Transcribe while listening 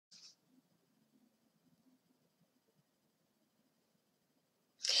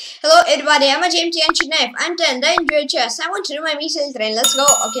Hello everybody, I'm a GMT and Cherniaiev. I'm 10, I enjoy chess. I want to do my missile train. Let's go.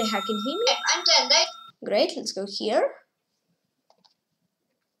 Okay, how can you hear me? I'm 10, Great, let's go here.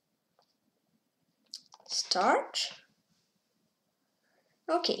 Start.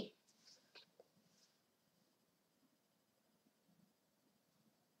 Okay.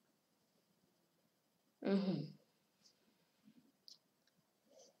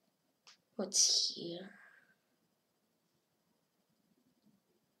 What's here?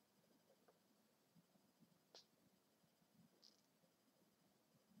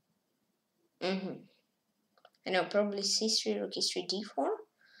 I know, probably c3, rook e3, d4.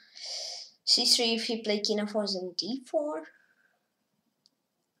 c3 if he played king f4, then d4.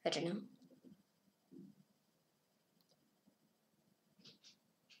 I don't know.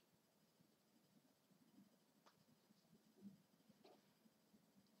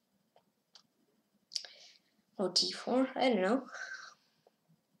 Or d4, I don't know.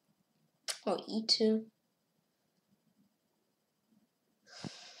 Or e2.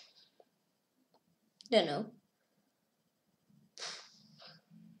 Don't know.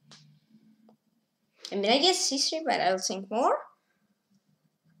 I mean, I guess c3, but I'll think more.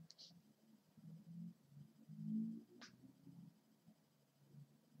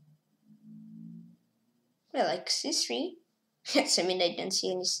 I like c3. Yes, I mean, I don't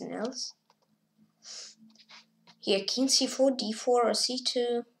see anything else. Here, king c4, d4, or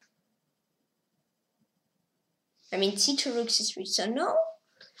c2. I mean, c2, rook c3, so no.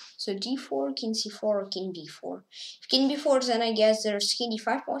 So d4, king c4, or king b4. If king b4, then I guess there's king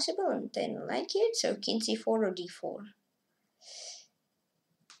d5 possible, and then I like it. So king c4 or d4.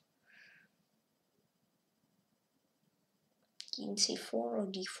 King c4 or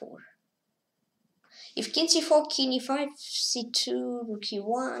d4. If king c4, king e5, c2, rook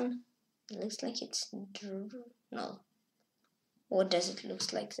e1. It looks like it's no. What does it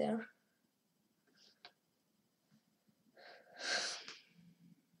look like there?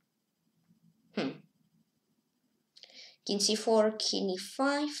 King c4, king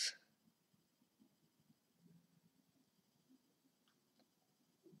e5.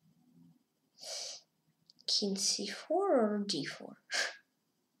 King c4 or d4?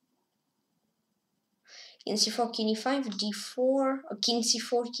 King c4, king e5, d4, or king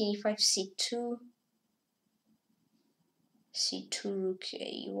c4, king e5, c2, c2, rook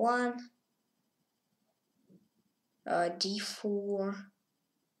a1, d4,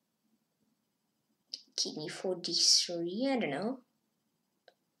 king e4, d3, I don't know.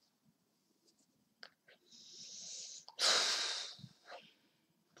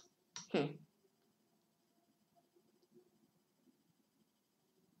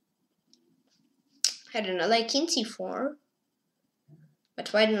 I don't know, like king c4,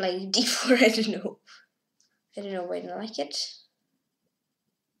 but why don't I like d4? I don't know. I don't know why I don't like it.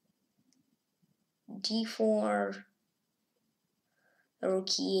 d4, rook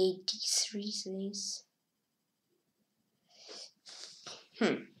e8, d3, this.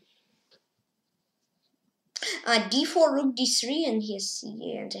 D4, rook d3, and here's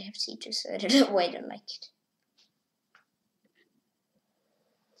c, and I have c2, so I don't know why I don't like it.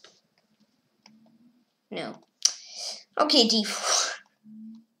 No. Okay, d4.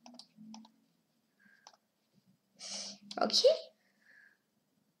 Okay.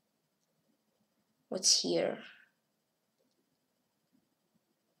 What's here?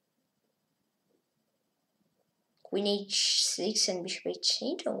 Queen h6 and bishop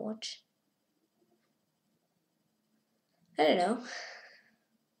h8 or what? I don't know.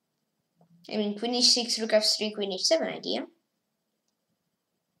 I mean, queen h6, rook f3, queen h7 idea.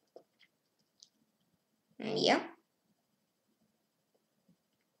 Yeah.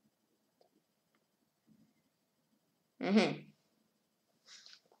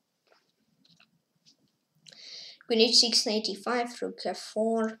 Queen h6, knight e5, rook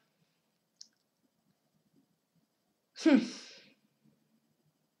f4.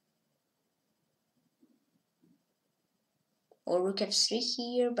 Or rook f3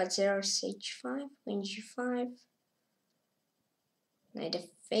 here, but there's h5, queen g5, knight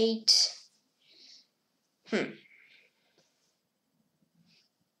f8.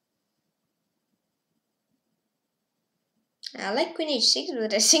 I like queen h6,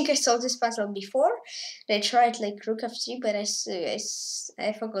 but I think I saw this puzzle before. I tried like rook f3, but I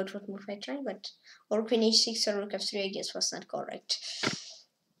forgot what move I tried. But or queen h6 or rook f3, I guess, was not correct.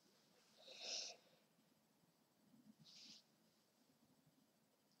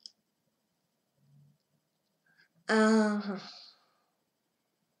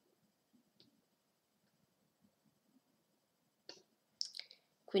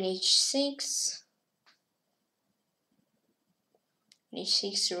 Queen h6. Queen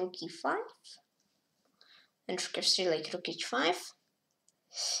h6, rook e5. And rook f3 like rook h5.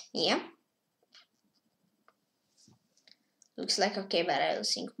 Yeah. Looks like okay, but I'll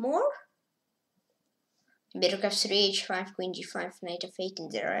think more. Maybe rook f3, h5, queen g5, knight f8 in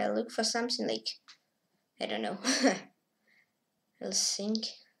there. I'll look for something like, I don't know. I'll think.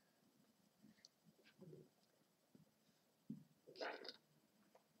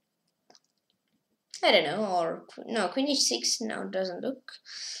 I don't know, or no, queen h6 now doesn't look.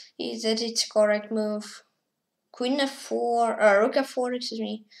 Is that it's correct move? Queen f4, rook f4, excuse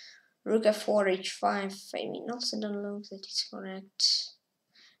me. Rook f4, h5. I mean, also don't look that it's correct.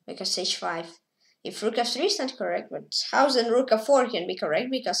 Because h5. If rook f3 is not correct, but how then rook f4 can be correct?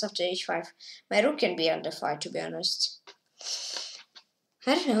 Because after h5, my rook can be under fire, to be honest.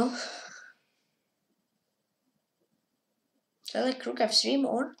 I don't know. I like rook f3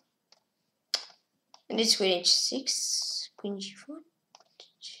 more. And it's queen h6, queen g4,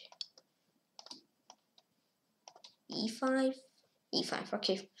 e5, e5,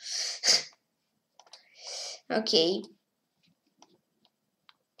 okay. Okay.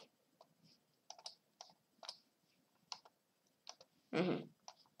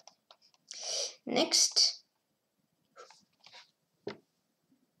 Next.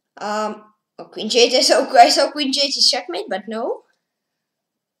 Queen j8, I saw queen j8 is checkmate, but no.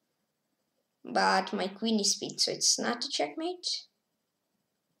 But my queen is pinned, so it's not a checkmate.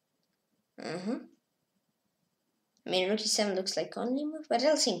 I mean, rook e7 looks like only move, but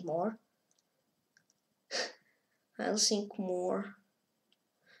I'll think more. I'll think more.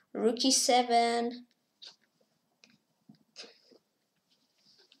 Rook e7.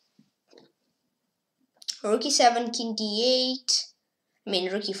 Rook e7, king d8. I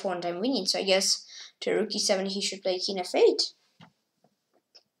mean, rook e4 and I'm winning, so I guess to rook e7 he should play king f8.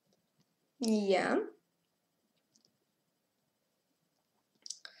 Yeah.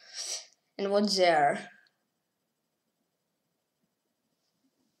 And what's there?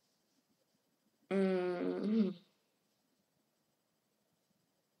 And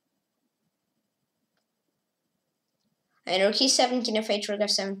rook e7, king f8, rook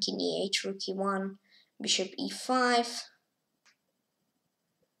f7, king e8, rook e1, bishop e5.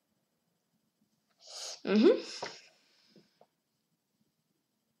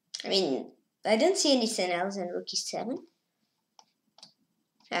 I mean, I don't see anything else in rook e7.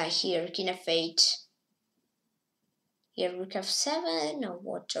 Here, king f8. Here, rook f7, or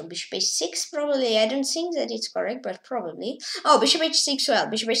what? Or bishop h6, probably. I don't think that it's correct, but probably. Oh, bishop h6, well,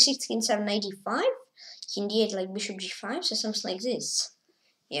 bishop h6, king 7, knight e5. King d8, like bishop g5, so something like this.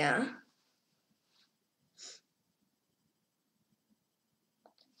 Yeah.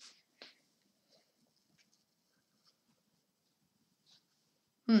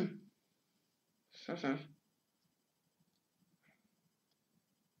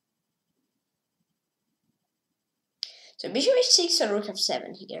 So bishop h6 or rook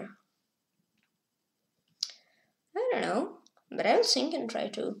f7 here. I don't know, but I'll think and try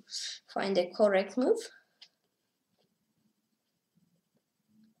to find the correct move.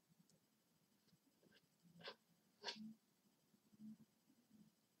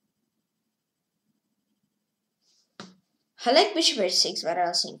 I like bishop h6, but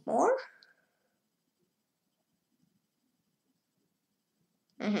I'll think more.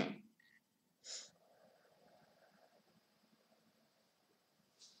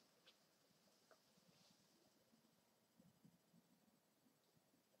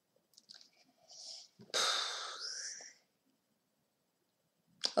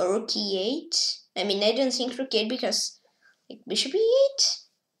 Or rook e8. I mean, I don't think rook e8 because like bishop e8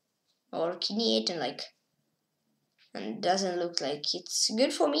 or king e8 and like, and doesn't look like it's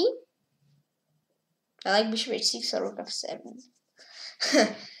good for me. I like bishop h6 or rook f7.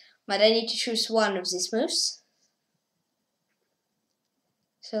 But I need to choose one of these moves.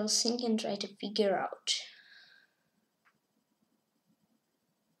 So I'll think and try to figure out.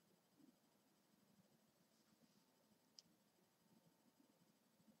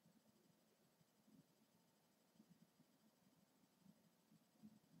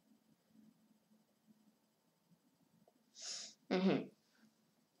 And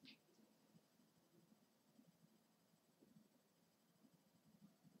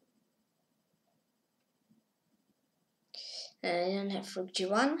I don't have rook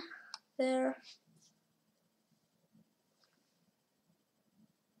g1 there.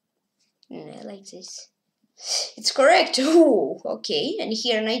 I like this. It's correct. Oh, okay. And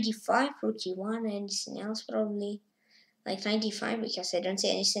here 95, rook e1, anything else probably. Like 95 because I don't see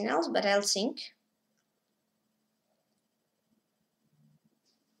anything else, but I'll think.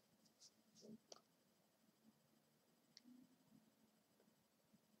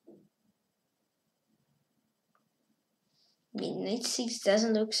 mean, knight 6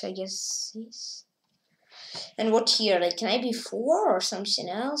 doesn't look, so I guess this. And what here? Like, can I be 4 or something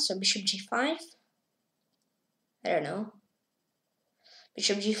else? Or bishop g5? I don't know.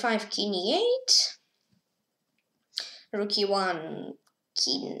 Bishop g5, king e8. Rook e1,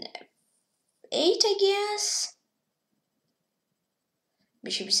 king f8, I guess.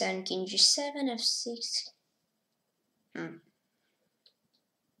 Bishop e7, king g7, f6.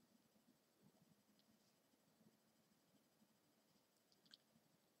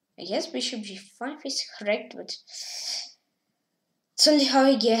 I guess bishop g5 is correct, but it's only how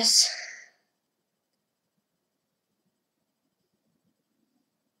I guess.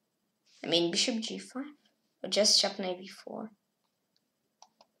 I mean, bishop g5, or just chop knight b4.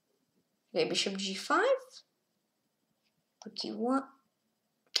 Okay, bishop g5, rook e1.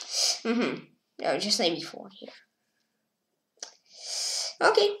 No, just knight b4 here.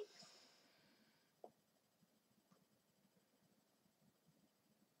 Okay.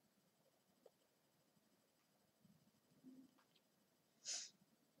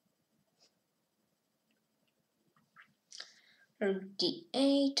 Rook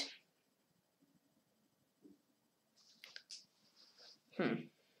d8.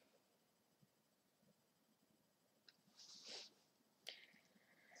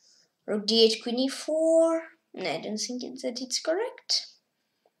 Rook d8, queen e4. No, I don't think that it's correct.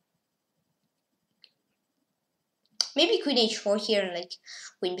 Maybe queen h4 here and like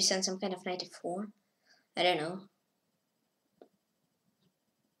queen b7, some kind of knight f4. I don't know.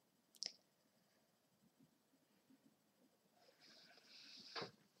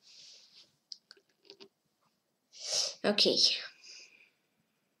 Okay.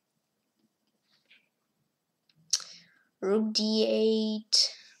 Rook d8.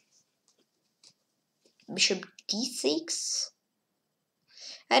 Bishop d6.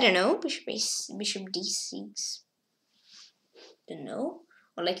 I don't know. Bishop d6. Don't know.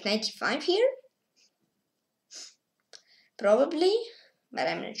 Or like 95 here? Probably, but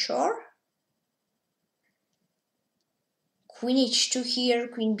I'm not sure. Queen h2 here,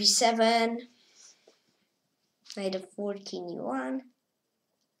 queen b7. Knight f4, king e1.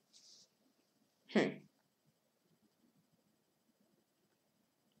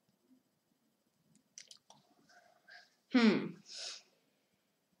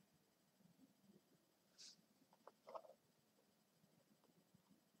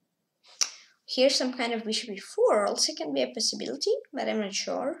 Here's some kind of bishop e4 also can be a possibility, but I'm not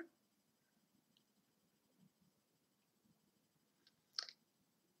sure.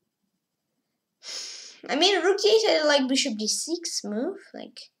 I mean, rook d8, I like bishop d6 move,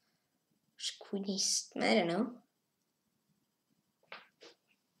 like queen is, I don't know.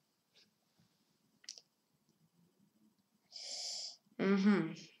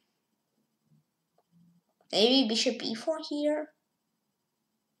 Maybe bishop e4 here.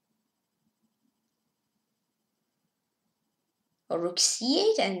 Or rook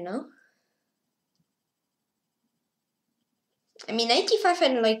c8, I don't know. I mean, 95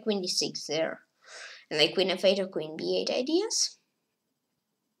 and like queen d6 there. And like queen f8 or queen b8 ideas.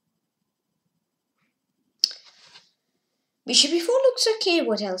 Bishop e4 looks okay.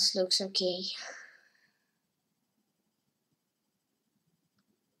 What else looks okay?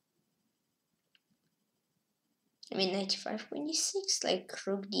 I mean, 95, queen d6, like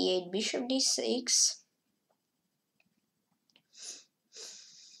rook d8, bishop d6.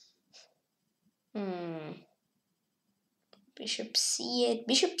 Bishop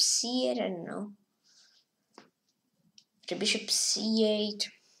c8, I don't know. The bishop c8.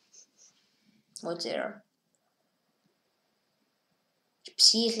 What's there? Bishop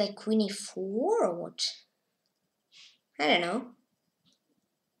c8 like queen e4 or what? I don't know.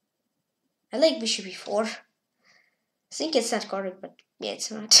 I like bishop e4. I think it's not correct, but yeah,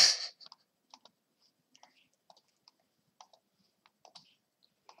 it's not.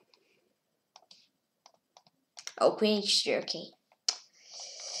 Oh, queen h3, okay.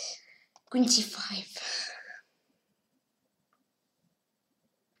 Queen c5.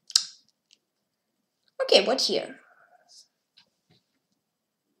 Okay, what here?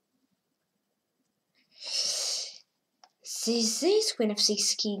 This queen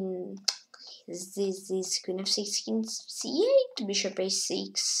f6, king. This queen f6, king c8, bishop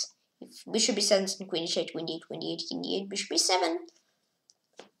a6. If bishop e7 and queen h8, queen d8, queen d8, king d8, bishop e7.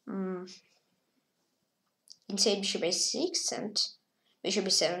 Inside bishop a6 and bishop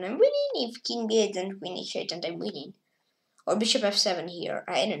e7, I'm winning. If king b8, then queen h8, and I'm winning. Or bishop f7 here,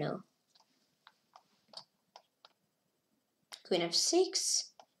 I don't know. Queen f6.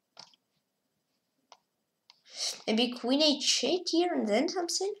 Maybe queen h8 here and then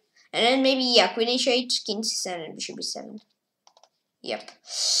something. And then maybe, yeah, queen h8, king c7, and bishop e7. Yep.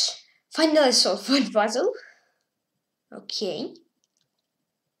 Finally solved one puzzle. Okay.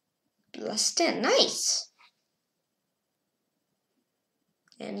 Plus 10. Nice.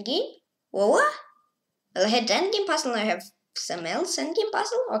 Endgame. Whoa, what? Well, I had endgame puzzle, I have some else endgame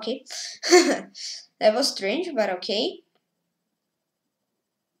puzzle? Okay. That was strange, but okay.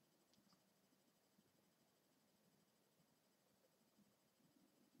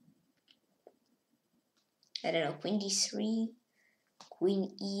 I don't know, queen d3,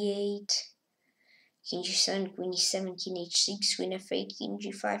 queen e8, king g7, queen e7, king h6, queen f8, king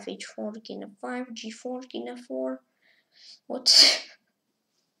g5, h4, king f5, g4, king f4. What?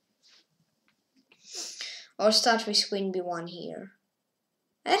 Or start with queen b1 here.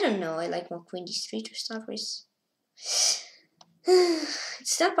 I don't know, I like more queen d3 to start with.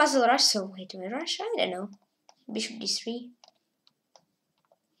 It's not puzzle rush, so wait, do I rush? I don't know. Bishop d3.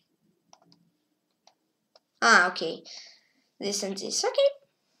 Ah, okay. This and this, okay.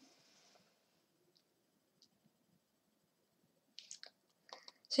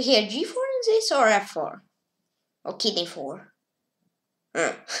 So here, g4 and this, or f4? Or king a4?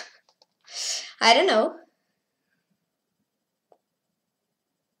 I don't know.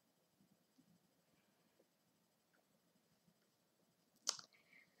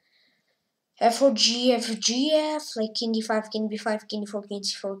 f4, g, f, g, f, like king d5, king b5, king d4, king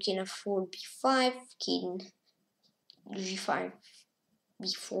c4, king f4, b5, king g5,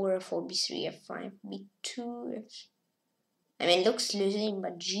 b4, f4, b3, f5, b2, f. I mean, looks losing,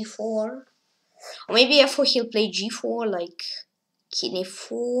 but g4. Or maybe f4 he'll play g4, like king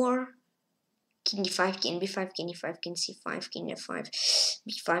a4, king d5, king b5, king e5, king c5, king f5,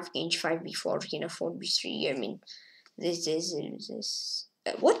 b5, king g5, b4, king f4, b3. I mean, this.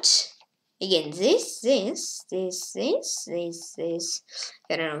 What? Again, this. I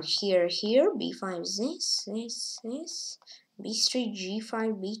don't know, here, b5, this, b3,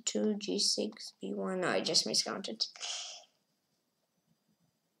 g5, b2, g6, b1. No, I just miscounted.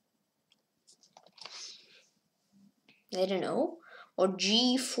 I don't know. Or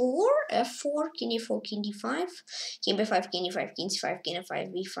g4, f4, king e4, king d5, king b5, king e5, king c5, king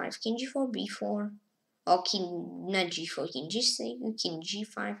f5, b5, king g4, b4. Or king, not g4, king g6, king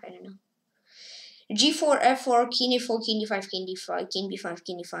g5, I don't know. g4, f4, king e4, king d5, king d5, king b5,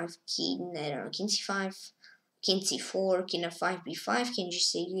 king e5, king, I don't know, king c5, king c4, king f5, b5, king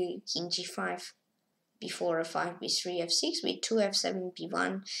g6, king g5, b4, f5, b3, f6, b2, f7,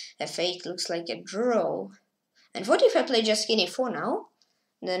 b1, f8. Looks like a draw. And what if I play just king a4 now?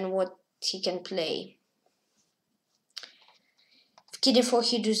 Then what he can play? If king a4,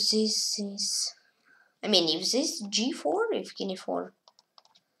 he does this. I mean, if this g4, if king a4,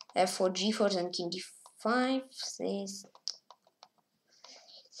 f4, g4, then king d5,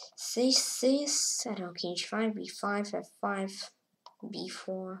 this, I don't know, king g5, b5, f5,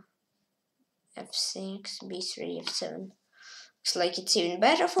 b4, f6, b3, f7. Looks like it's even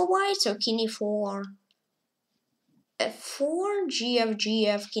better for white, so king e4, f4,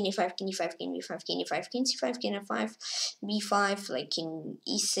 gf, king e5, king e5, king b5, king e5, king c5, king f5, b5, like king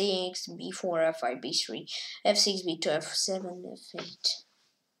e6, b4, f5, b3, f6, b2, f7, f8.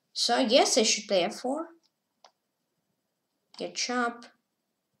 So I guess I should play f4. Get chop.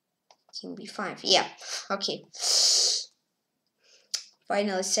 King b5. Yeah, okay.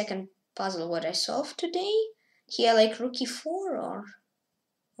 Finally, second puzzle what I solved today. Here, like rook e4 or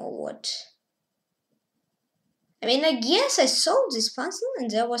what? I mean, I guess I solved this puzzle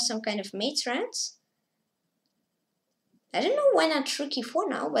and there was some kind of mate threats. I don't know why not rook e4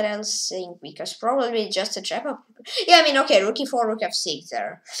 now, but I'll think because probably just a trap up. Yeah, I mean, okay, rook e4, rook f6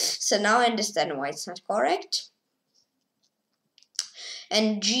 there. So now I understand why it's not correct.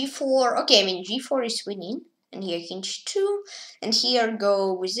 And g4, okay, I mean, g4 is winning. And here king g2, and here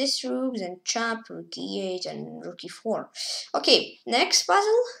go with this rook, then chop, rook e8, and rook e4. Okay, next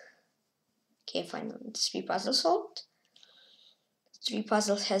puzzle. Okay, finally, 3 puzzles solved. 3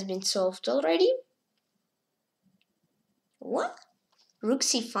 puzzles has been solved already. What? Rook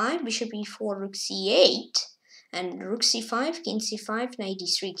c5, bishop e4, rook c8, and rook c5, king c5, knight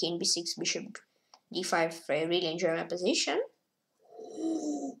d3, king b6, bishop d5. Really enjoy my position.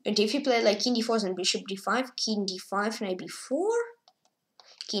 And if you play like king d4 and bishop d5, king d5, knight b4,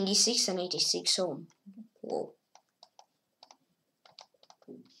 king d6 and knight d6, so whoa.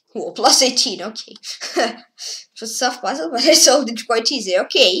 Whoa, plus 18, okay. It was a tough puzzle, but I solved it quite easy,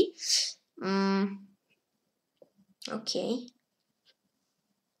 okay. Okay.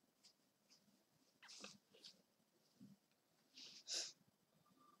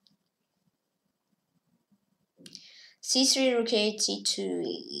 c3, rook 8, c2,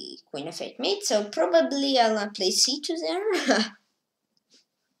 queen f8 mate, so probably I'll not play c2 there.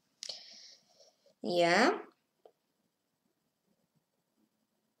 Yeah.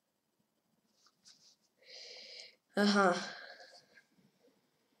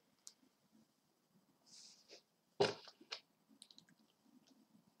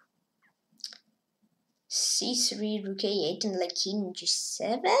 C3, rook A8, and like king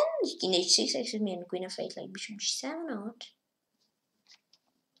G7? King H6, excuse me, and queen F8, like bishop G7 or what?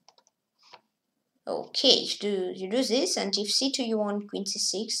 Okay, you do this, and if C2 you want queen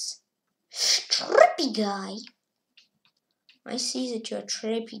C6. Trippy guy. I see that you're a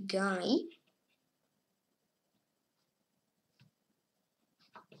trippy guy.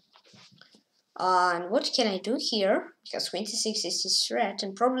 And what can I do here? Because queen C6 is his threat,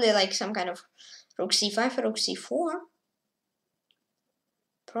 and probably like some kind of rook C5 or rook C4.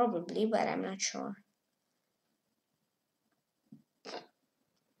 Probably, but I'm not sure.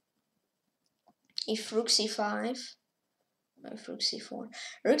 If rook C5, if rook C4.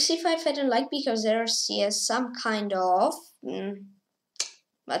 Rook C5 I don't like because there's some kind of,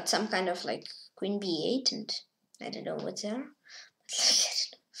 but some kind of like queen B8 and I don't know what's there.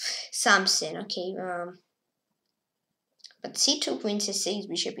 Something, okay. But C2, queen C6,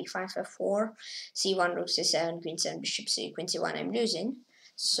 bishop E5, F4, C1, rook C7, queen 7, bishop C, queen C1, I'm losing.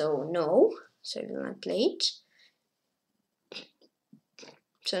 So no, so I will not play it.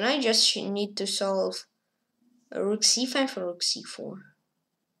 So now I just need to solve a rook C5 or rook C4.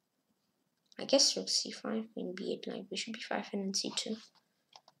 I guess rook C5, queen B8, like bishop E5, and then C2.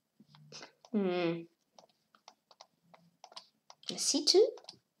 C2?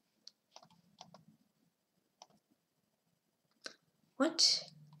 What?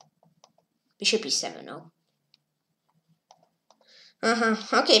 Bishop E7, no.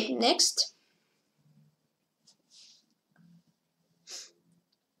 Okay, next.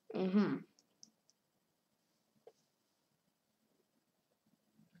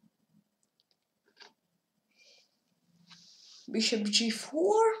 Bishop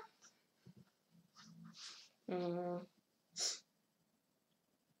G4.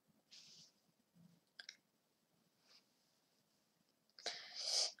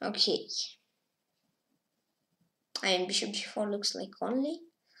 Okay. And bishop G4 looks like only.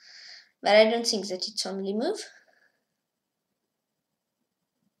 But I don't think that it's only move.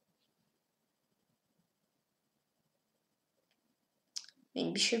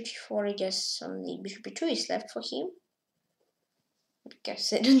 In bishop G4, I guess only bishop E2 is left for him.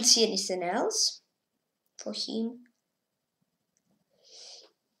 Because I don't see anything else for him.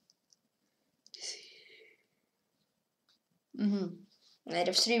 Knight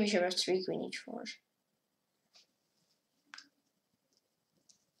F3, bishop F3, queen H4.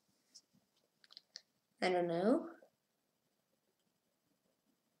 I don't know.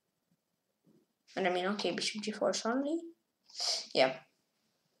 And I mean, okay, bishop G4 is only. Yeah.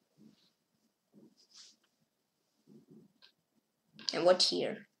 And what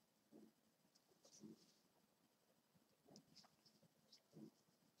here?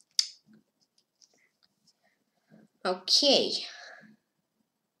 Okay.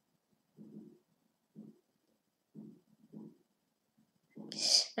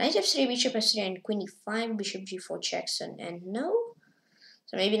 Knight F3, bishop F3, and queen E5, bishop G4 checks, and no.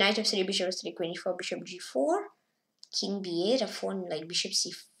 So maybe knight F3, bishop F3, queen E4, bishop G4, king B8, F1, like bishop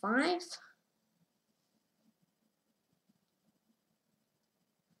C5.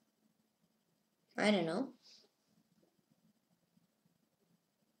 I don't know.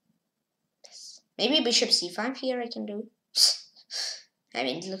 Maybe bishop C5 here I can do. I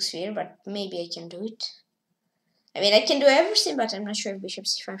mean, it looks weird, but maybe I can do it. I mean, I can do everything, but I'm not sure if bishop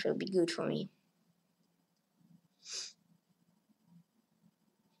C5 will be good for me.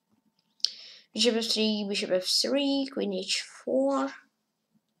 Bishop F3, bishop F3, queen H4,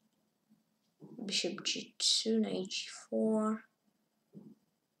 bishop G2, knight G4.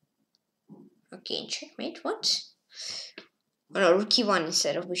 Okay, checkmate, what? Oh no, rook E1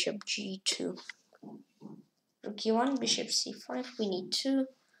 instead of bishop G2. Rook E1, bishop C5, queen E2,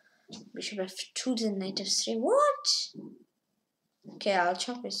 bishop F2, then knight F3. What? Okay, I'll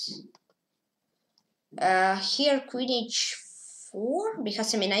chop this. Here, queen H4,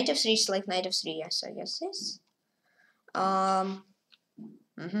 because I mean, knight F3 is like knight F3, yes, I guess this.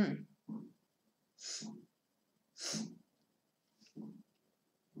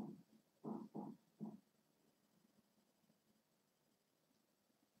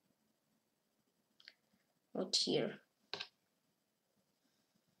 What here?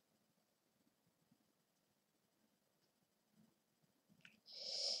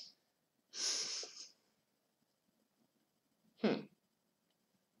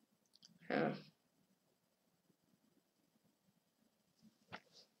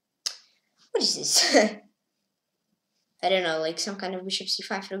 What is is? I don't know, like some kind of bishop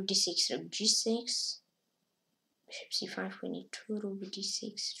c5, rook d6, rook g6. Bishop c5, queen e2, rook d6,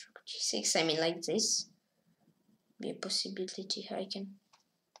 rook g6. I mean, like this. Be a possibility I can.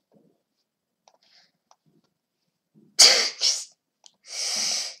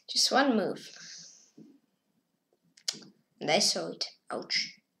 just one move. And I saw it.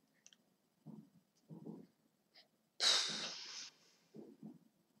 Ouch.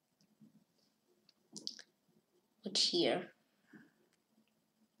 What here?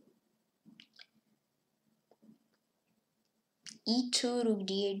 e2, rook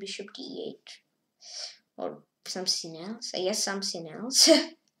d8, bishop d8. Or something else. I guess something else.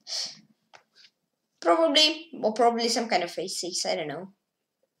 Probably some kind of a6. I don't know.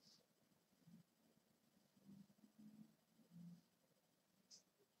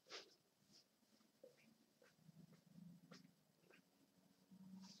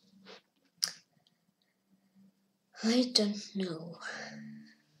 I don't know.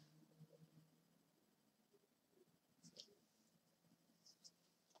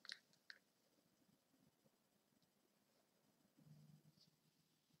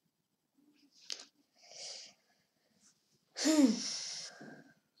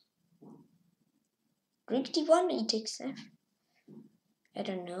 Rook d1, e takes f. I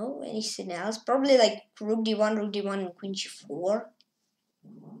don't know. Anything else? Probably like rook d1, and queen g4.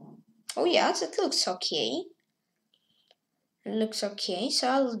 Oh yeah, that looks okay. It looks okay, so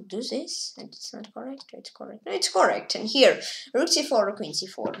I'll do this. And it's not correct, or it's correct. No, it's correct. And here, rook c4 or queen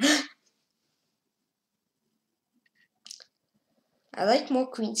c4. I like more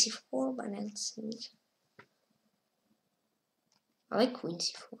queen c4, but I'll see. I like queen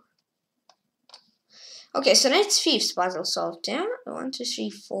c4. Okay, so that's fifth puzzle solved, yeah? 1, 2, 3,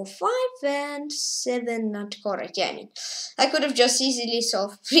 4, 5, and 7 not correct. Yeah, I mean, I could have just easily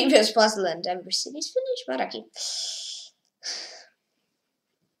solved previous puzzle and everything is finished, but okay.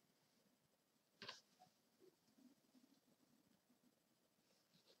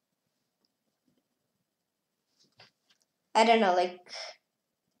 I don't know, like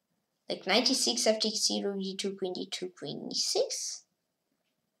 96 f6 0 d2 queen d2 queen e6.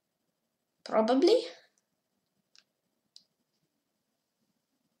 Probably.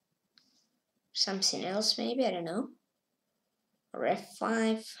 Something else maybe, I don't know. Or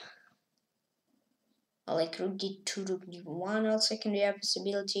f5. Or like rook d2, rook d1 also can be a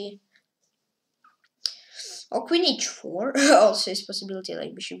possibility. Or queen h4 also is possibility,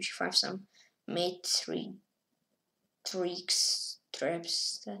 like bishop g5, some mate 3 tricks,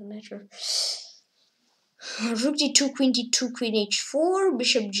 traps, doesn't matter. Rook d2, queen h4,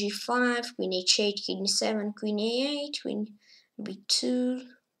 bishop g5, queen h8, king e7, queen a8, queen b2.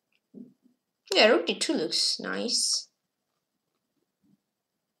 Yeah, rook d2 looks nice.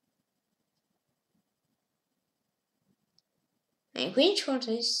 And queen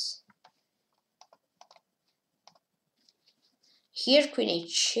h4 is here, queen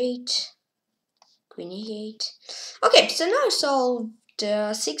h8, queen e8. Okay, so now I solved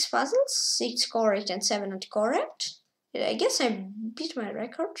 6 puzzles, 6 correct and 7 not correct. I guess I beat my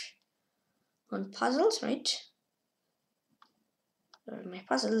record on puzzles, right? Where are my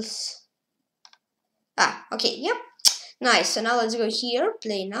puzzles? Ah, okay, yep. Nice, so now let's go here,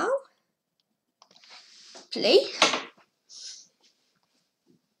 play now. Play.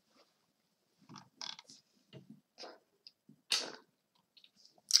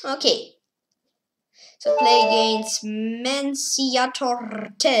 Okay. So play against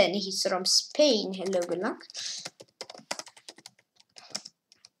Menciator 10. He's from Spain. Hello, good luck.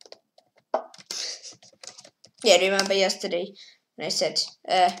 Yeah, remember yesterday when I said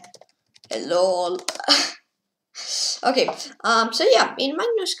hello. Okay, so yeah, in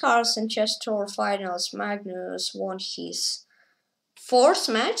Magnus Carlsen Chess Tour Finals, Magnus won his 4th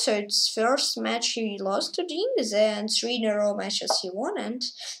match, so it's first match he lost to Dean, then 3 in a row matches he won, and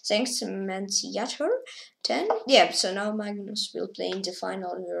thanks to Menciator 10. Yeah, so now Magnus will play in the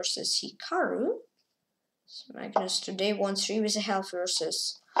final versus Hikaru. So Magnus today won 3 with a half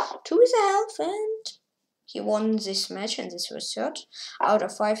versus 2 with a half, and he won this match, and this was 3rd out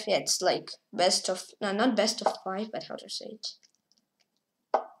of 5. Yeah, it's like best of, no, not best of 5, but how to say it?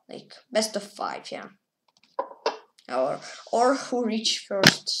 Like best of 5, yeah. Or who reach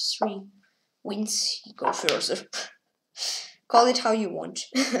first 3 wins, he go further. Call it how you want.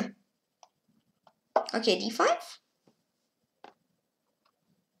 Okay, d5.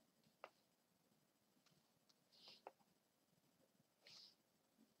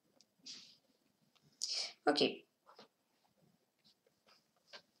 Okay.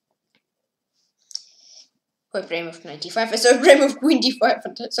 Quite brave of 95. I saw brave of queen d5,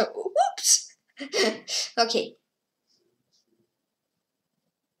 and so oops. Okay.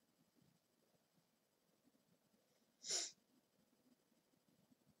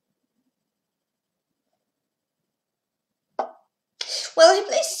 Well, he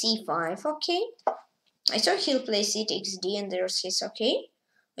plays c5, okay. I thought he'll play c takes d and there's his okay.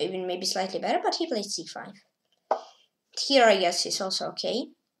 Or even maybe slightly better, but he plays c5. Here I guess he's also okay.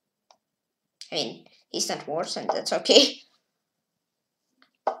 I mean, he's not worse and that's okay.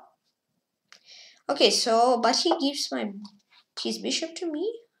 Okay, so, but he gives his bishop to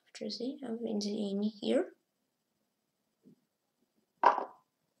me. After in here.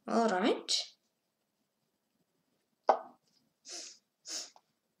 Alright.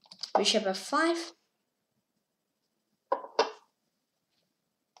 Bishop f5.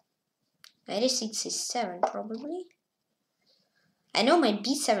 Knight e6 is 7 probably. I know my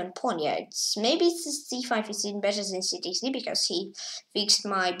b7 pawn, yeah, maybe c5 is even better than c takes d because he fixed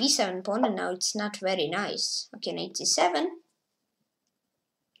my b7 pawn and now it's not very nice. Okay, knight c7.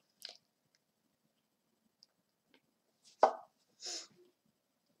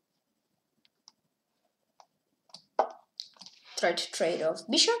 Try to trade off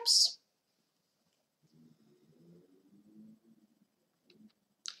bishops.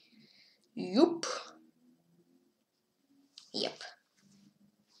 Yup. Yep.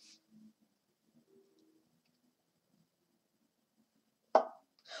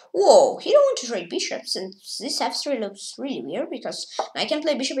 Whoa, he don't want to trade bishops, and this f3 looks really weird because I can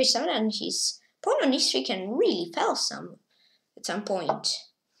play bishop h7 and his pawn on e3 can really fail at some point.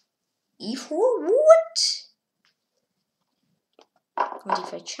 e4? What? What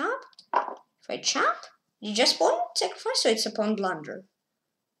if I chop? If I chop? You just pawn sacrifice, so it's a pawn blunder.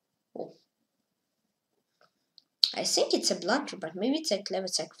 Oh. I think it's a blunder, but maybe it's a clever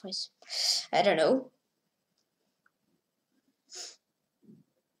sacrifice. I don't know.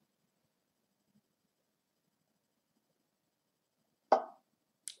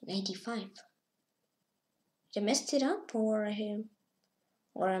 '95. I messed it up, or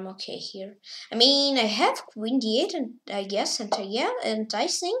I'm okay here. I mean, I have queen d8, and I guess, and yeah, and I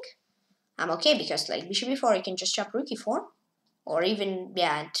think I'm okay because like bishop e4, I can just chop rook e4, or even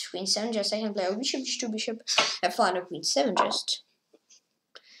yeah, queen 7. Just I can play bishop g2, bishop f1, or queen 7 just.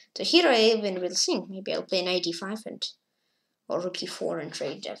 So here I even will think maybe I'll play knight e5 and or rook e4 and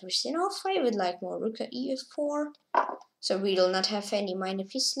trade everything off. I would like more rook at e4. So we will not have any minor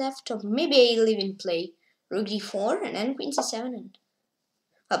piece left. Or maybe I'll even play rook d4 and then queen c7. And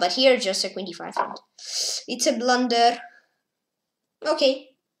oh, but here just a queen d5. And it's a blunder. Okay.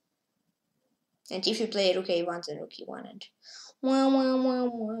 And if you play rook a1, then rook e1 and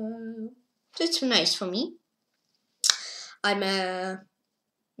so it's nice for me. I'm a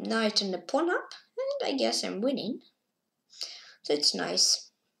knight and a pawn up, and I guess I'm winning. So it's nice.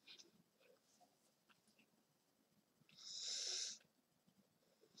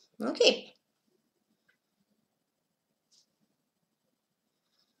 Okay.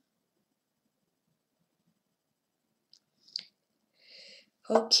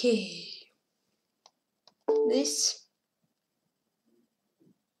 Okay. This.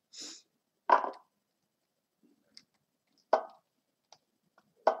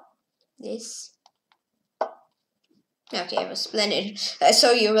 This. Okay, I was planning. I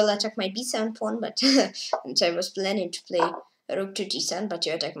saw you will attack my b7 pawn, but and I was planning to play rook to d7, but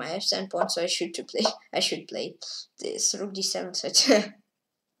you attack my f7 pawn, so I should play this rook d7. So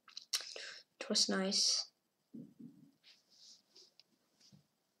it was nice.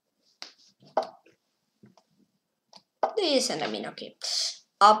 This and I mean okay,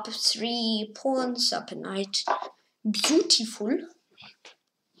 up 3 pawns, up a knight, beautiful.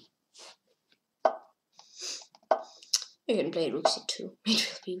 You can play rook c2. It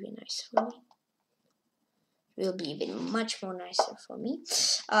will be really nice for me. It will be even much more nicer for me.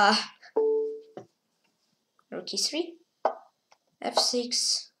 Rook e3,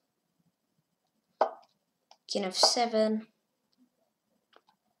 f6, king f7.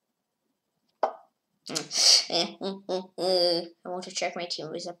 I want to check my team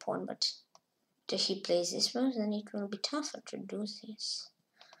with a pawn, but if he plays this move, then it will be tougher to do this.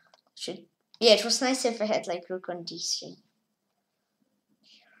 Yeah, it was nice if I had like rook on d3.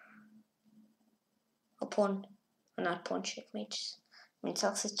 Or pawn, or not pawn checkmate. I mean, it's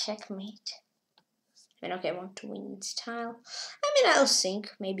also checkmate. I mean, okay, I want to win in style. I mean, I'll think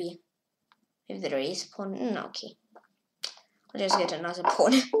maybe if there is pawn. No, okay, I'll just get another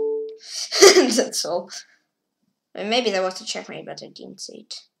pawn. That's all. I mean, maybe there was a checkmate, but I didn't see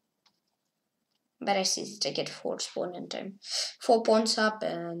it. But I see that I get 4 pawn and I'm 4 pawns up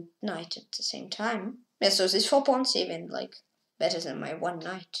and knight at the same time. Yeah, so this 4 pawns even like better than my 1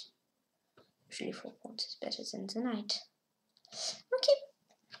 knight. Usually 4 pawns is better than the knight. Okay.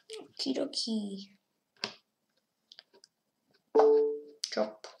 Okie dokie.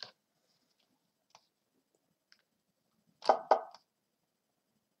 Drop.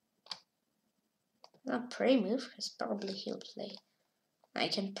 Not prey move, because probably he'll play. I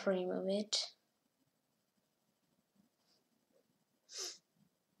can prey move it.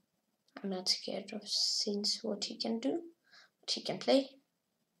 I'm not scared of since what he can do, what he can play.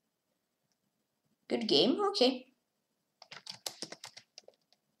 Good game, okay.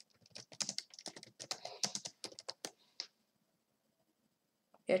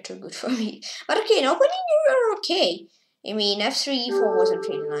 You're too good for me. But okay, nobody knew you were okay. I mean, f3, e4 wasn't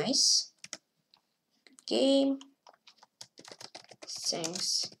really nice. Good game.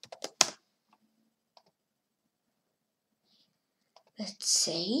 Thanks. Let's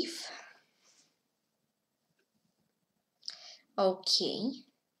save. Okay.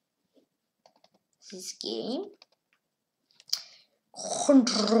 This game.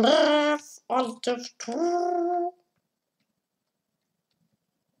 Alt F2.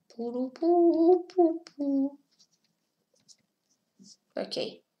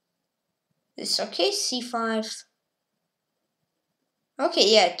 Okay. This okay, c5. Okay,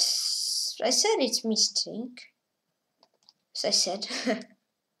 yeah, I said it's mistake. As I said. Said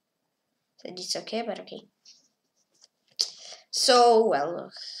it's okay, but okay. So,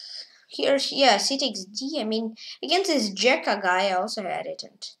 well, here, yeah, c takes d. I mean, against this Jekka guy, I also had it.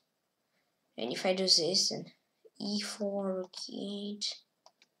 And if I do this, then e4, rook e8.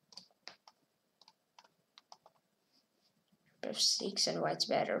 f6, and white's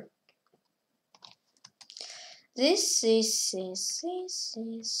better. This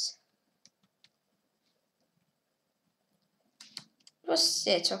was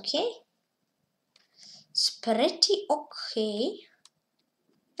it, okay? It's pretty okay.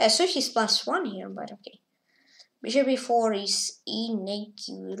 So he's +1 here, but okay. Bishop e4 is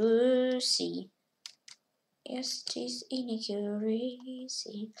inaccuracy. Yes, it is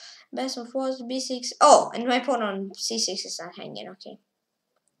inaccuracy. Best of was b6. Oh, and my pawn on c6 is not hanging, okay.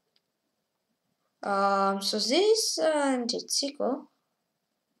 So this and it's equal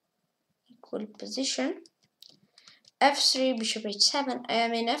position. f3, bishop h7. I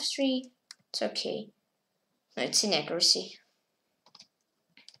mean f3, it's okay. No, it's inaccuracy.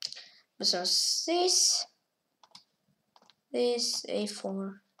 So this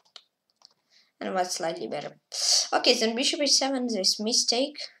a4, and what's slightly better. Okay, then bishop h7 is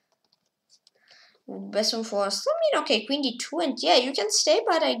mistake. Best one for us. I mean, okay, queen d2, and yeah, you can stay,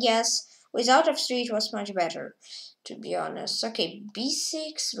 but I guess without f3 it was much better, to be honest. Okay,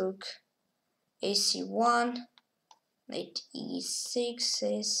 b6, rook ac1, knight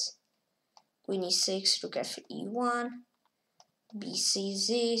e6 is queen e6, rook fe1, bc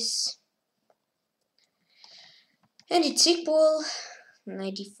this, and it's equal.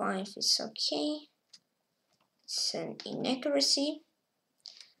 95 is okay. It's an inaccuracy.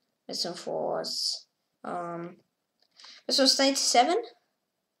 This one was this was 97.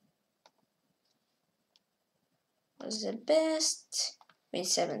 Was the best. Queen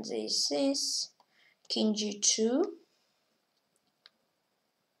 7 is this. King g2.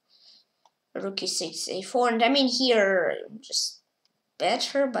 Rook e6, a4, and I mean here just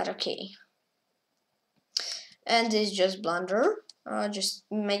better, but okay. And this is just blunder. Just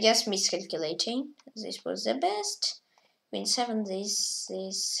I guess miscalculating. This was the best. Queen 7, this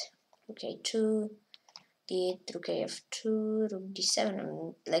is rook a2, d8, rook af2, rook d7,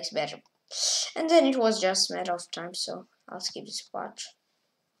 and likes better. And then it was just a matter of time, so I'll skip this part.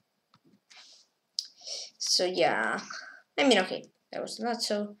 So yeah, I mean, okay, that was not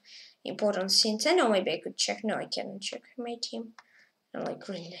so important since I know maybe I could check. No, I cannot check my team. I like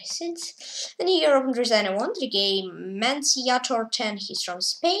really nice since. And here open designer won the game. Manciator 10. He's from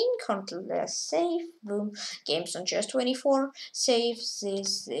Spain. Countless save. Boom. Games on just 24. Save.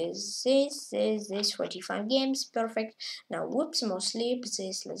 This. 45 games. Perfect. Now whoops, more sleep.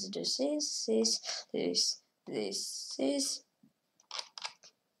 This. Let's do this.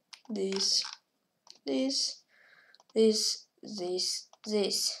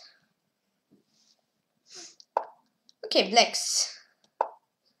 Okay, blacks.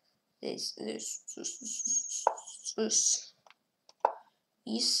 This.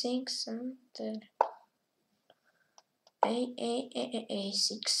 E6 and then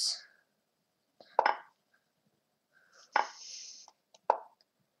A6.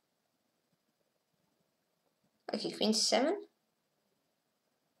 Okay, queen 7.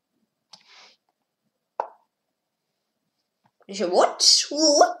 What?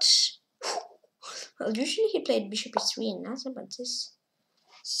 Well, usually he played bishop e3 and nothing but this.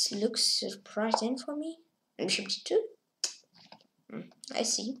 This looks surprising for me. And bishop d2. I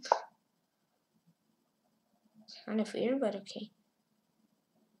see. Kind of weird, but okay.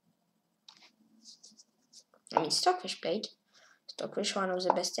 I mean, Stockfish played. Stockfish, one of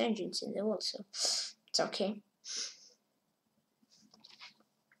the best engines in the world, so it's okay.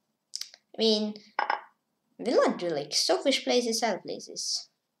 I mean, will not do like Stockfish plays this, I'll play this.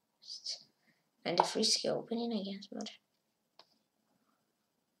 And a risky opening, I guess, but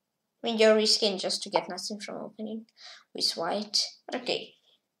I mean, you're risking just to get nothing from opening with white. But okay.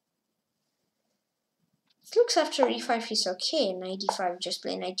 It looks after e5 is okay. Knight e5, just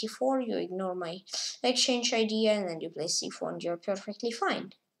play knight e4. You ignore my exchange idea, and then you play c4, and you're perfectly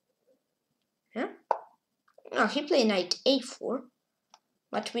fine. Yeah. No, he played knight a4,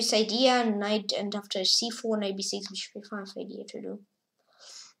 but with idea knight, and after c4, knight b6, bishop a5 idea to do.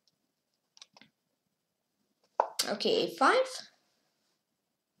 Okay, a5.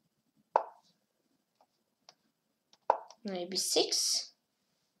 Knight b6.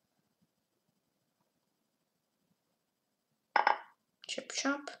 Chop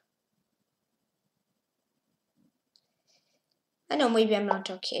chop. I know maybe I'm not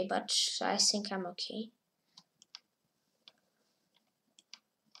okay, but I think I'm okay.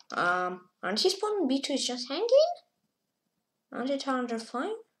 Aren't his pawn on b2 is just hanging? Aren't it under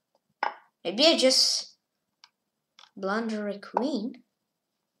fine? Maybe I just blunder a queen.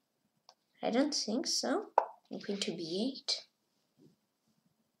 I don't think so. Queen to b8.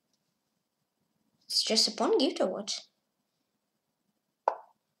 It's just a pawn gift or what?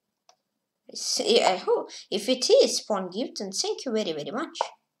 I hope if it is pawn gift, then thank you very much.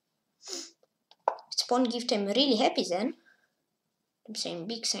 If it's pawn gift, I'm really happy then. I'm saying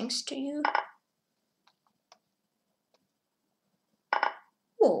big thanks to you.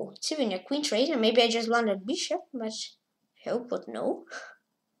 Oh, it's even a queen trade, and maybe I just blundered bishop, but I hope but no.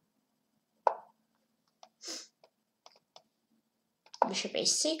 Bishop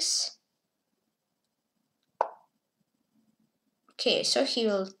a6. Okay, so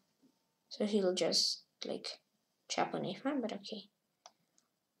he'll just like chop on a5, but okay.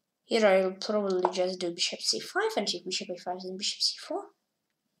 Here I'll probably just do bishop c5 and take bishop a5 and bishop c4.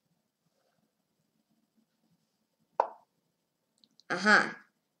 Aha,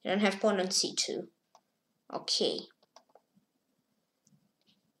 you don't have pawn on c2. Okay.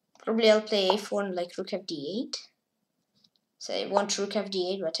 Probably I'll play a4 and like rook fd8. So I want rook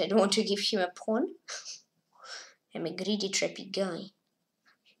fd8, but I don't want to give him a pawn. I'm a greedy, trappy guy.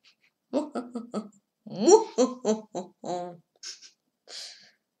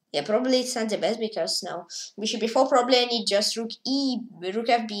 Yeah, probably it's not the best because now bishop b4 probably I need just rook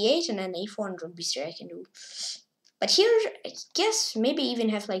fb8 and then a4 and rook b3 I can do. But here I guess maybe even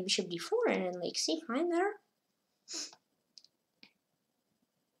have like bishop d4 and then like c5 there.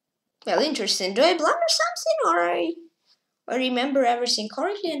 Well, interesting. Do I blunder something or I remember everything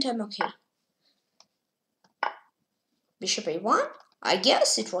correctly and I'm okay? Bishop a1? I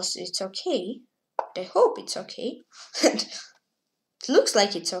guess it's okay. I hope it's okay. It looks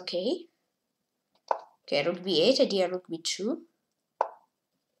like it's okay. Okay, rook b8, idea rook b2.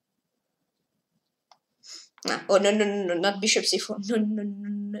 Oh, no, not bishop c4.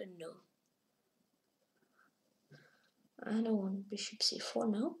 No. I don't want bishop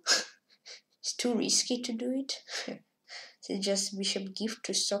c4 now. It's too risky to do it. It's just bishop gift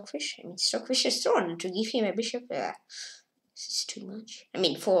to Stockfish. I mean, Stockfish is thrown to give him a bishop. This is too much. I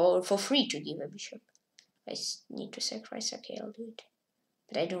mean, for free to give a bishop. I need to sacrifice. Okay, I'll do it.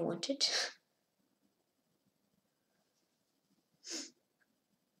 But I don't want it.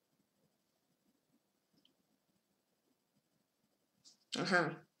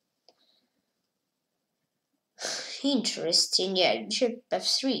 Interesting. Yeah, bishop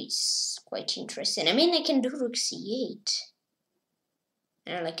f3 is quite interesting. I mean, I can do rook c8.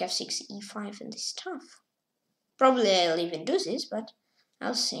 And like f6, e5 and this stuff. Probably I'll even do this, but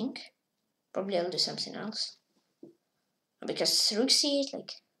I'll think. Probably I'll do something else. Because rook c8,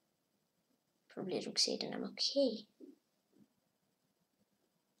 like, probably rook c8 and I'm okay.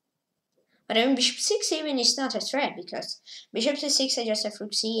 But I mean, bishop 6 even is not a threat, because bishop to 6 I just have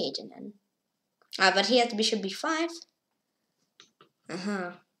rook c8 and then... but he has bishop b5.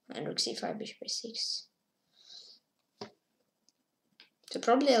 And rook c5, bishop a6. So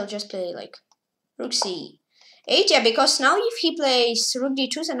probably I'll just play, like, rook c8. Yeah, because now if he plays rook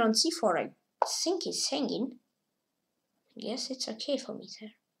d2 and on c4, I think he's hanging. Yes, it's okay for me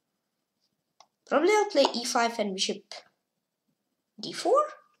there. Probably I'll play e5 and bishop d4.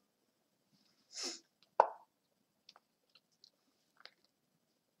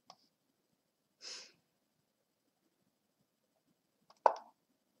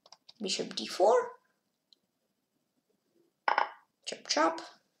 Bishop d4. Chop chop.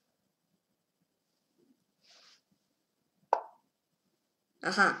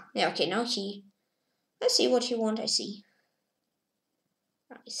 Yeah, okay, now he... I see what you want, I see.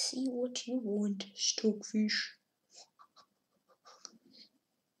 I see what you want, Stockfish.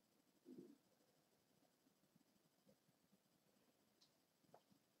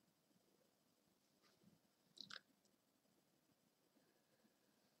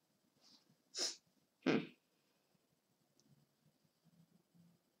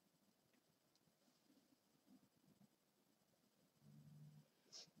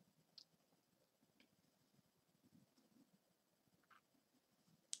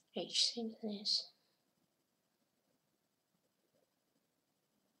 H6 this.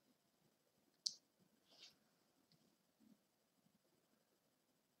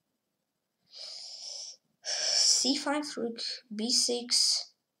 C5, rook b6.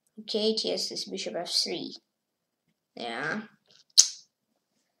 Okay, yes, this bishop f3. Yeah.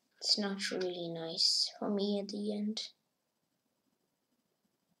 It's not really nice for me at the end.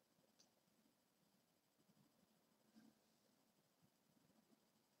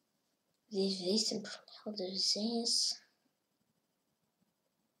 This and how does this?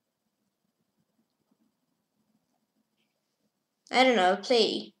 I don't know,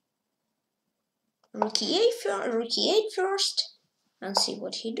 play rook e8 first and see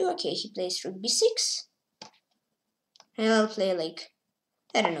what he do. Okay, he plays rook b6. And I'll play like,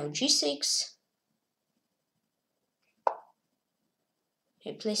 I don't know, g6.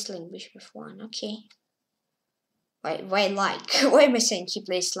 He plays like bishop f1, okay. Why like? Why am I saying he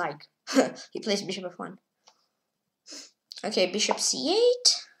plays like? He plays bishop f1. Okay, bishop c8.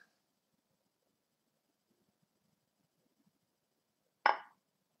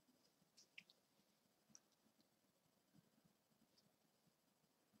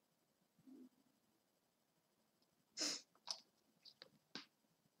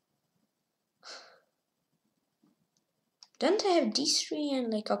 Don't I have d3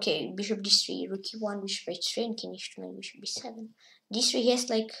 and like, okay, bishop d3, rook e1, bishop h3, and king h2, bishop b7. D3 he has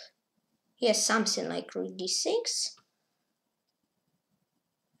like, he has something like rook d6,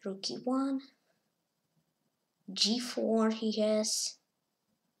 rook e1, g4 he has.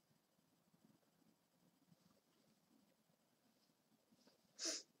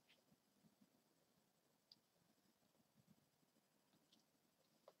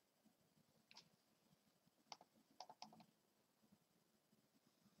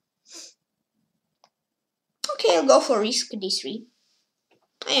 Okay, I'll go for risk d3.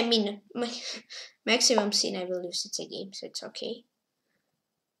 I mean, my maximum sin I will lose, it's a game, so it's okay.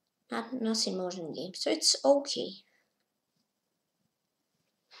 Nothing more than game, so it's okay.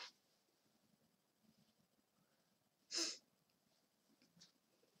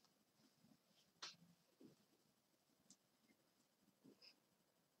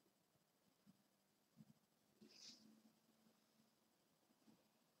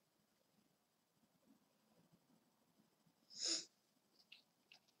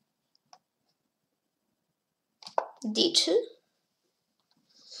 d2.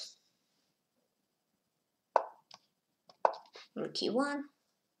 Rook e1.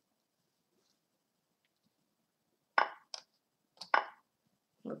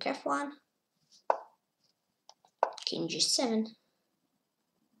 Rook f1. King g7.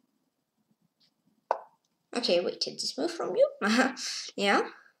 Okay, wait, did this move from you? Yeah.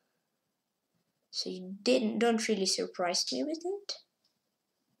 So you don't really surprise me with it.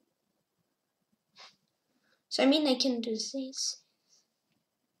 So I mean I can do this.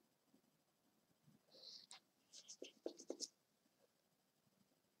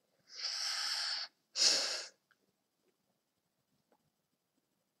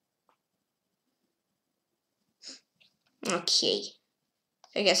 Okay.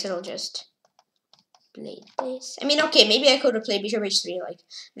 I guess I'll just play this. I mean, okay, maybe I could have played bishop h3, like,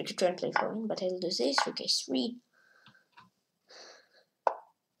 we could try and play following, but I'll do this, rook h3.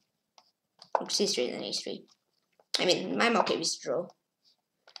 Rook c3, then h3. I mean, I'm okay with draw.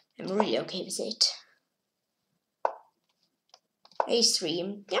 I'm really okay with it.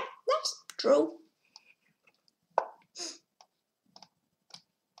 h3, yeah, nice, draw.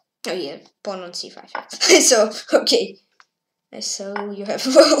 Oh yeah, pawn on c5. So, okay. So you have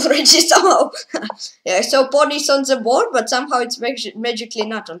already somehow. Yeah, so pawn is on the board, but somehow it's magically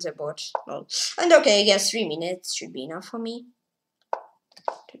not on the board. Well, and okay, I guess 3 minutes should be enough for me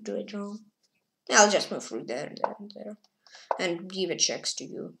to do a draw. I'll just move through there and there and there. And give a checks to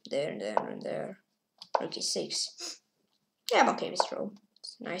you. There and there and there. Rook e6. Yeah, I'm okay with draw.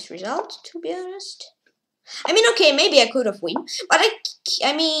 It's a nice result, to be honest. I mean, okay, maybe I could have win, but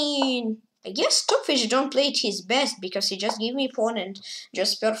I mean, I guess Stockfish don't play it his best because he just gave me pawn and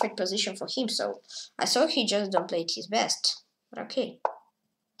just perfect position for him. So I saw he just don't play it his best. But okay.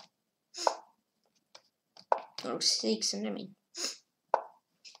 Rook 6, and I mean,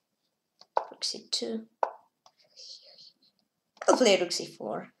 Rook C2. I'll play Rook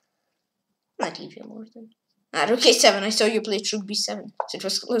C4. Not even more than. Rook A7. I saw you play Rook B7, so it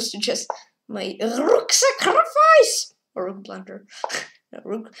was close to just my Rook sacrifice or Rook blunder. No,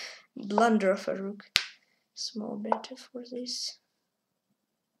 Rook blunder of a Rook. Small better for this.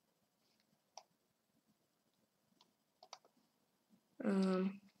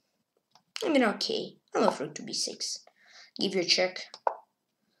 I mean, okay. I'll move Rook to B6. Give you a check.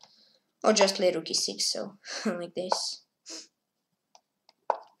 Or just play Rook E6, so like this.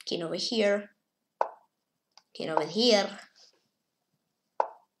 King over here. King over here.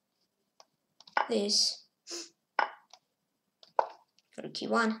 This. Rook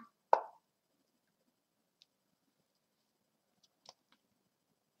E1.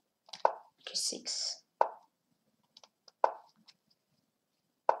 Rook E6.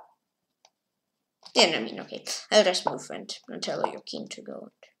 Yeah, I mean, okay. I'll just move and tell your king to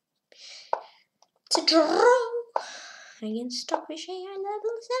go. It's a draw against Stockfish A.I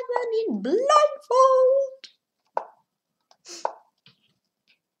level 7 in blindfold.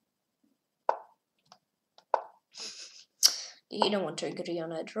 You don't want to agree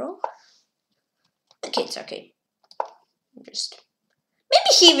on a draw? Okay, it's okay. Just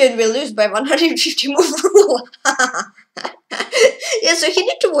maybe he even will lose by 150 move rule. Yeah, so he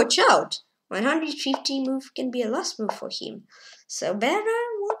need to watch out. 150 move can be a last move for him, so better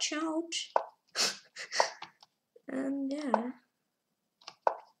watch out. And yeah,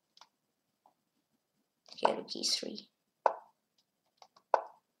 okay, Rook E3.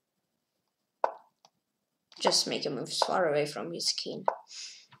 Just make a move far away from his king.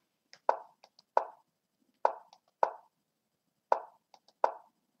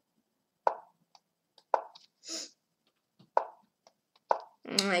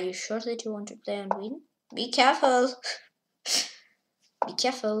 Are you sure that you want to play and win? Be careful. Be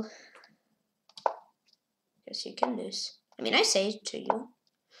careful. Because you can lose. I mean, I say it to you.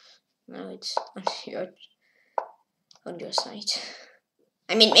 No, it's on your side.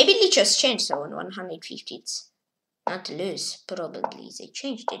 I mean, maybe they just changed, so on 150 it's not to lose. Probably they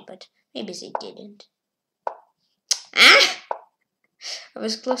changed it, but maybe they didn't. Ah! I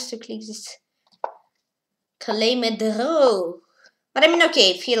was close to click this claim a draw. But I mean,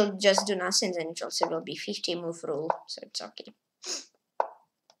 okay, if he'll just do nothing, then it also will be 50 move rule, so it's okay.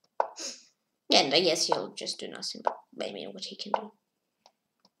 Yeah, and I guess he'll just do nothing, but I mean, what he can do.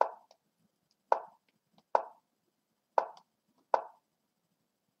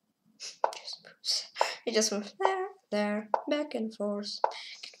 He just moves there, back and forth,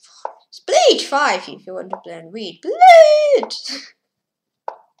 back and forth. Split 5 if you want to play and read. Blitz!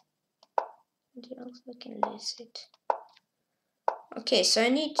 And you also can lose it. Okay, so I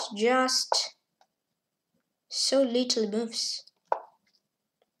need just so little moves.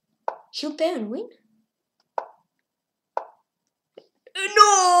 He'll play and win?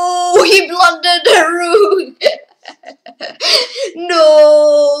 No! He blundered the rook!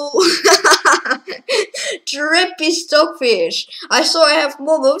 No! Trippy Stockfish. I saw I have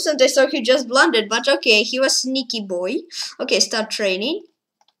more moves and I saw he just blundered, but okay, he was sneaky boy. Okay, start training.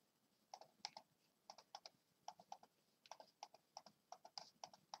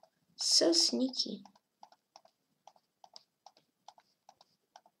 So sneaky.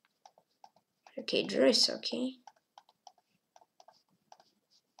 Okay, draw is okay.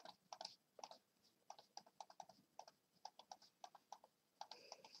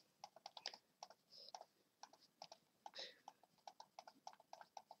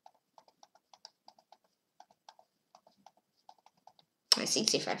 My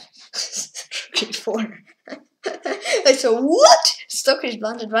 65. Okay, 4. I saw what? Stockfish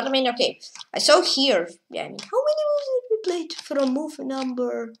blundered, but I mean, okay. I saw here. Yeah, I mean, how many moves did we play from move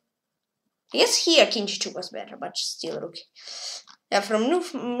number? Yes, here King G2 was better, but still okay. Yeah, from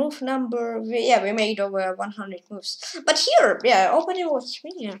move number, yeah, we made over 100 moves. But here, yeah, opening was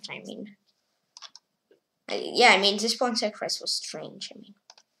really not, I mean. Yeah, I mean, this pawn sacrifice was strange, I mean.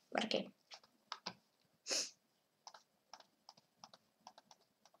 But okay.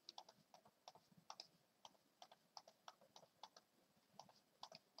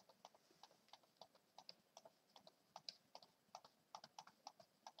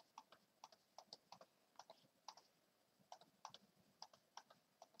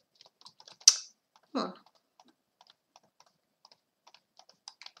 Come on.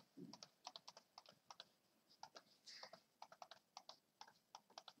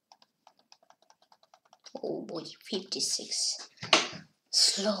 Oh boy, 56.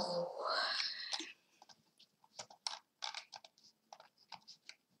 Slow.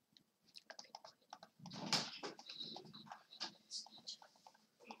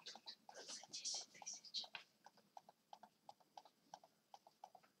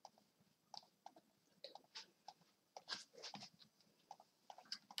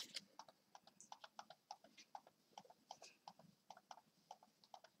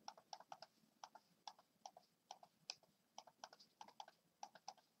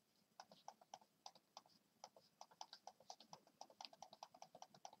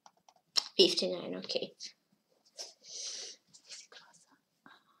 $59, okay.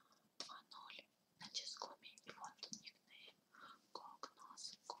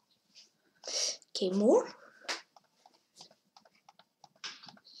 Okay, more.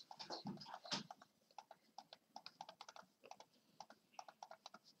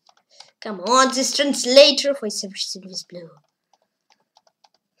 Come on, this translator for service blue.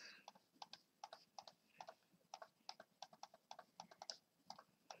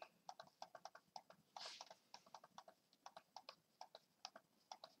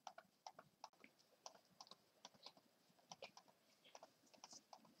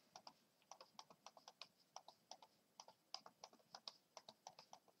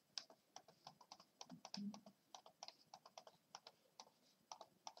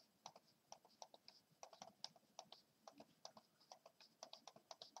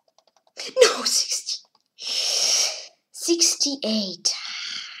 No, 60. 68.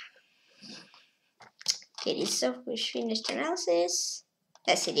 Okay, this Stockfish finished analysis.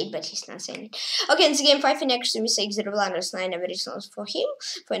 Yes, he did, but he's not saying it. Okay, in the game 5, in extra mistake 0 blunders, 9 average loss for him.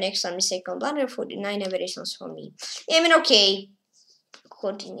 For an extra mistake on blunder, 49 average loss for me. Yeah, I mean, okay.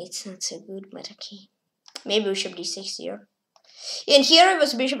 Coordinates not so good, but okay. Maybe bishop d6 here. And here it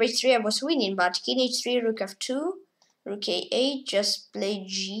was bishop h3, I was winning, but king h3, rook f2, rook a8, just play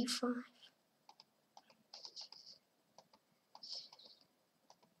g5.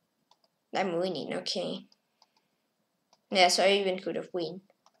 I'm winning, okay. Yeah, so I even could have win.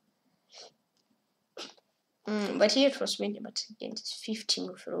 But here it was winning, but again, it's 50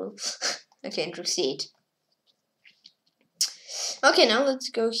 move rule. Okay, and rook c8. Okay, now let's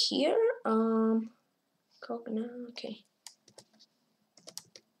go here. Okay.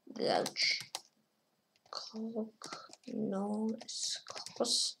 Gouge.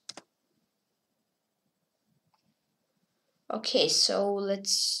 Cognoscos. Okay, so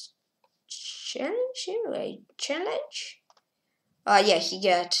let's challenge him. Wait, challenge? Yeah, he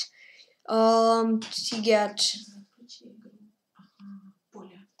got 10,000 he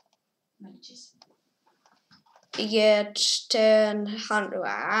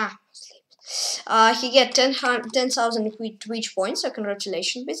get 10,000 Twitch points, so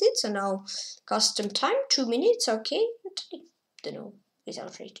congratulations with it. So now custom time 2 minutes. Okay, don't know,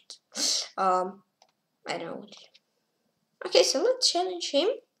 without rated. I don't know. Okay, so let's challenge him.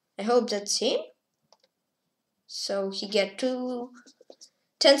 I hope that's him. So he get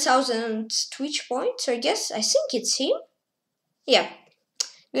 10,000 Twitch points. So I think it's him. Yeah.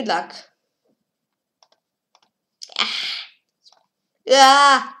 Good luck.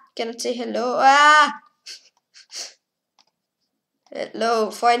 Cannot say hello.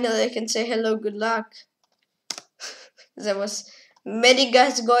 Hello. Finally, I can say hello. Good luck. There was many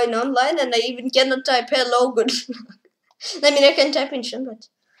guys going online, and I even cannot type hello. Good luck. I mean, I can type in Shin, but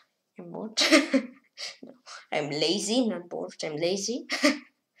I'm bored. No, I'm lazy, not bored. I'm lazy. To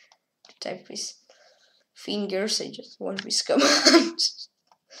type with fingers, I just want with commands.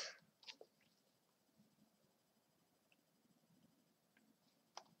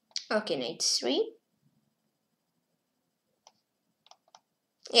 Okay, knight 3.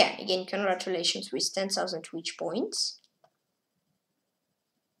 Yeah, again, congratulations with 10,000 Twitch points.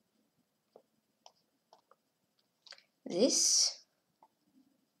 This.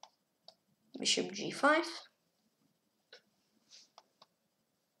 Bishop g5.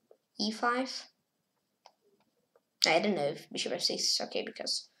 e5. I don't know if bishop f6 is okay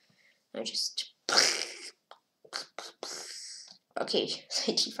because I just... Okay,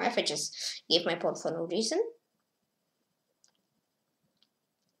 d5, I just gave my pawn for no reason.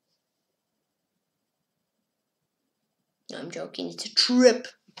 No, I'm joking, it's a trip.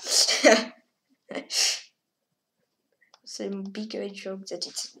 It's a bigger joke that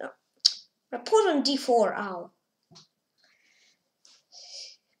it's not. I put on d4, ow.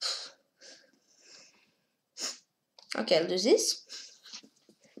 Okay, I'll do this.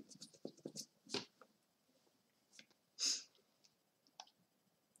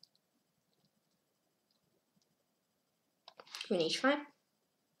 Queen h5.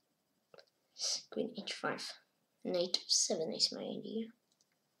 Queen h5. Knight f7 is my idea.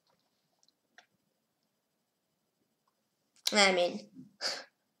 I mean,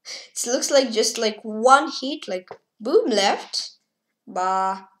 it looks like just like one hit, like boom, left.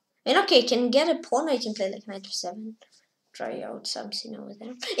 But and okay, can get a pawn. I can play like knight f7. Try out something over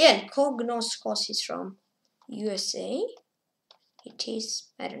there. Yeah, Cognoscos is from USA. It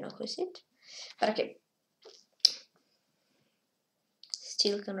is, I don't know who is it, but okay.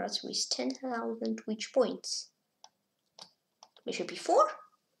 Still congrats with 10,000 Twitch points. Bishop e4.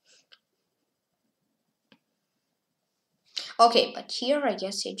 Okay, but here I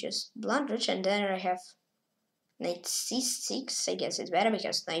guess I just blundered, and then I have knight c6. I guess it's better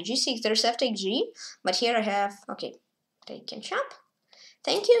because knight g6, there's f takes g, but here I have, okay, taken chop.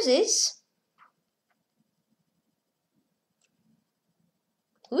 Thank you, this.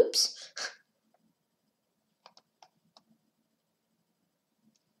 Oops.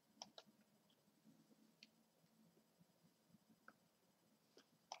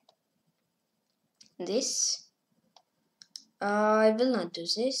 This. I will not do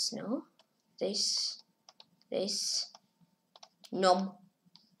this, no. This. Nom.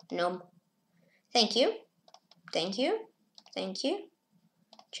 Thank you.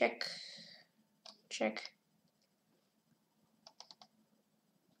 Check.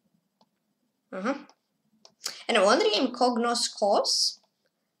 And I'm wondering in Cognoscos.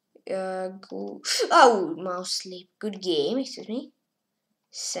 Oh, mouse sleep. Good game, excuse me.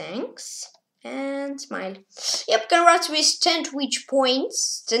 Thanks. And smile. Yep, congrats with 10 Twitch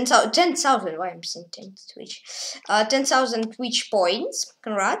points. 10,000. Why I'm saying 10 Twitch? 10,000 Twitch points.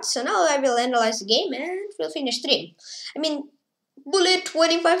 Congrats. So now I will analyze the game and we'll finish stream. I mean, bullet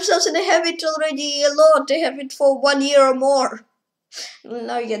 25,000. I have it already a lot. I have it for 1 year or more.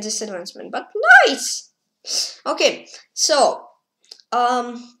 Now you get this advancement, but nice. Okay, so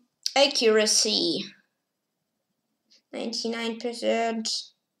accuracy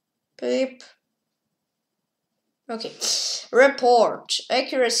 99%. Beep. Okay, report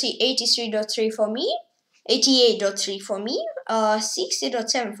accuracy 83.3 for me, 88.3 for me,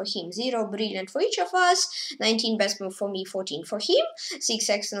 60.7 for him, 0 brilliant for each of us, 19 best move for me, 14 for him, 6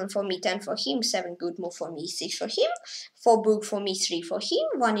 excellent for me, 10 for him, 7 good move for me, 6 for him, 4 book for me, 3 for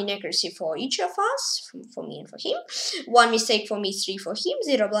him, 1 inaccuracy for each of us, for me and for him, 1 mistake for me, 3 for him,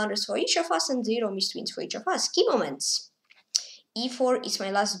 0 blunders for each of us, and 0 missed wins for each of us. Key moments. E4 is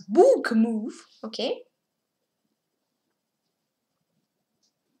my last book move, okay.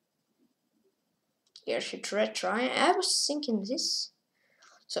 Here I should retry. I was thinking this.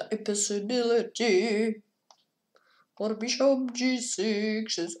 So a possibility for bishop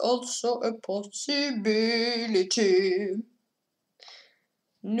g6 is also a possibility.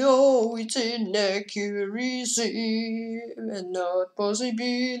 No, it's inaccuracy and not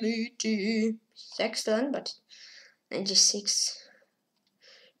possibility. It's excellent, but 96.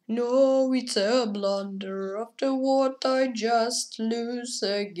 No, it's a blunder. After what I just lose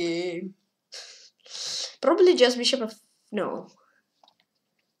a game. Probably just bishop of no.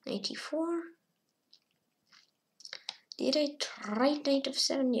 94. Did I try knight of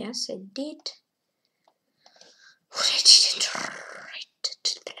 7? Yes, I did. What I didn't write.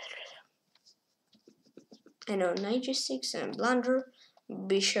 I know knight g6 and blunder.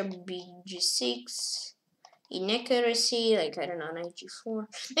 Bishop bg6. Inaccuracy, like I don't know, knight g4.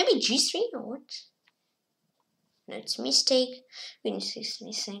 Maybe g3 or what? No, it's mistake. Queen is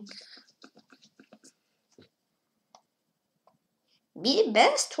missing. Be the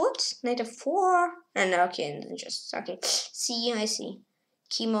best? What? Knight of 4? And okay, and then just okay. See, I see.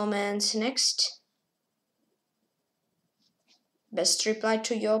 Key moments next. Best reply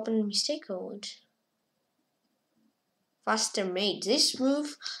to your open mistake or what? Faster made. This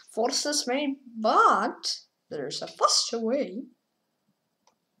move forces made, but there's a faster way.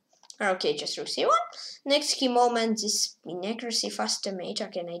 Okay, just rook c1. Next key moment is inaccuracy, faster mate.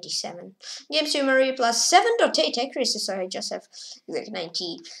 Okay, 97. Game summary plus 7.8 accuracy, so I just have like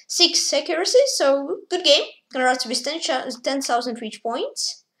 96 accuracy. So good game. Congrats with 10,000 reach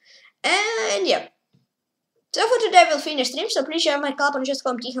points. And yeah. So for today we'll finish stream. So please share my club on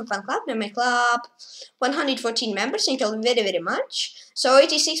just.com Tykhon fan club. And my club 114 members. Thank you very, very much. So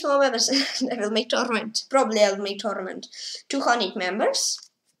 86 more members. I will make tournament. Probably I'll make tournament. 200 members.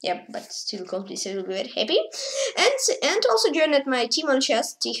 Yeah, but still complete. I will be very happy. And also join at my team on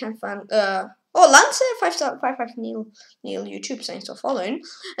chess. Tykhon fan. Lance 550 YouTube. Thanks for following.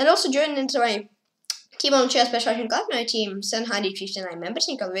 And also join into my Team on Chess PeshkaCh Club, no team 759 members,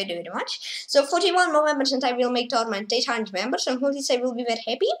 thank you very much. So 41 more members and I will make tournament 800 members, and who I will be very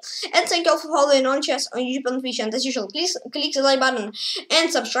happy. And thank you all for following on Chess on YouTube and Twitch, and as usual, please click the like button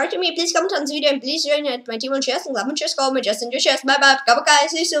and subscribe to me. Please comment on this video and please join my team on Chess and Club on Chess, call me just in your chess. Bye bye,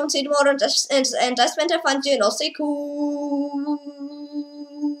 guys, see you soon, see you tomorrow, and I spent a fun day and I'll stay cool.